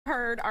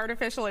heard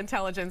artificial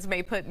intelligence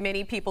may put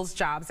many people's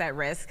jobs at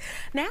risk.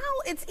 Now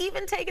it's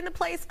even taken the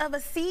place of a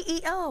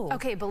CEO.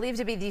 Okay, believed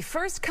to be the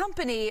first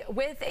company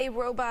with a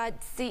robot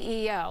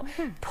CEO.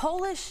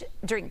 Polish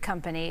drink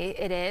company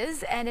it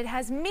is, and it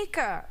has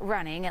Mika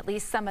running at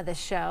least some of the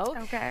show.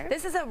 Okay.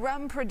 This is a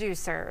rum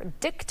producer,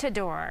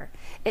 Dictador.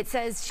 It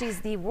says she's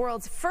the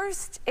world's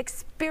first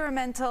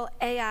experimental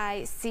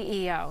AI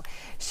CEO.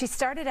 She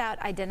started out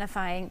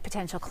identifying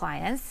potential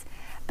clients,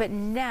 but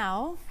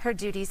now her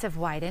duties have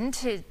widened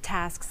to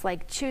tasks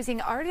like choosing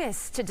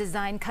artists to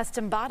design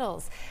custom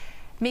bottles.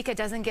 Mika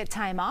doesn't get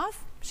time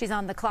off. She's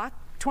on the clock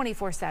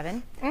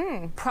 24/7.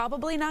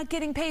 Probably not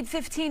getting paid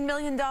 $15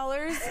 million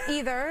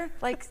either,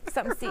 like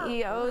some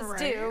CEOs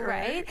do,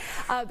 right?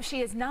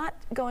 She is not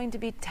going to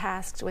be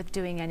tasked with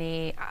doing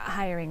any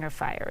hiring or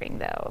firing,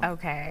 though.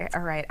 Okay,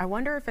 all right. I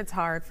wonder if it's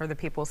hard for the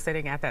people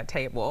sitting at that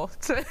table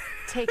to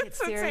take it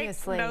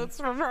seriously. Take notes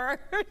from her.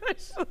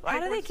 How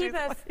do they keep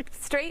a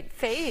straight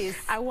face?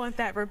 I want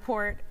that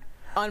report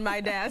on my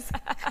desk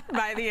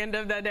by the end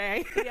of the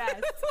day. Yes,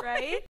 right?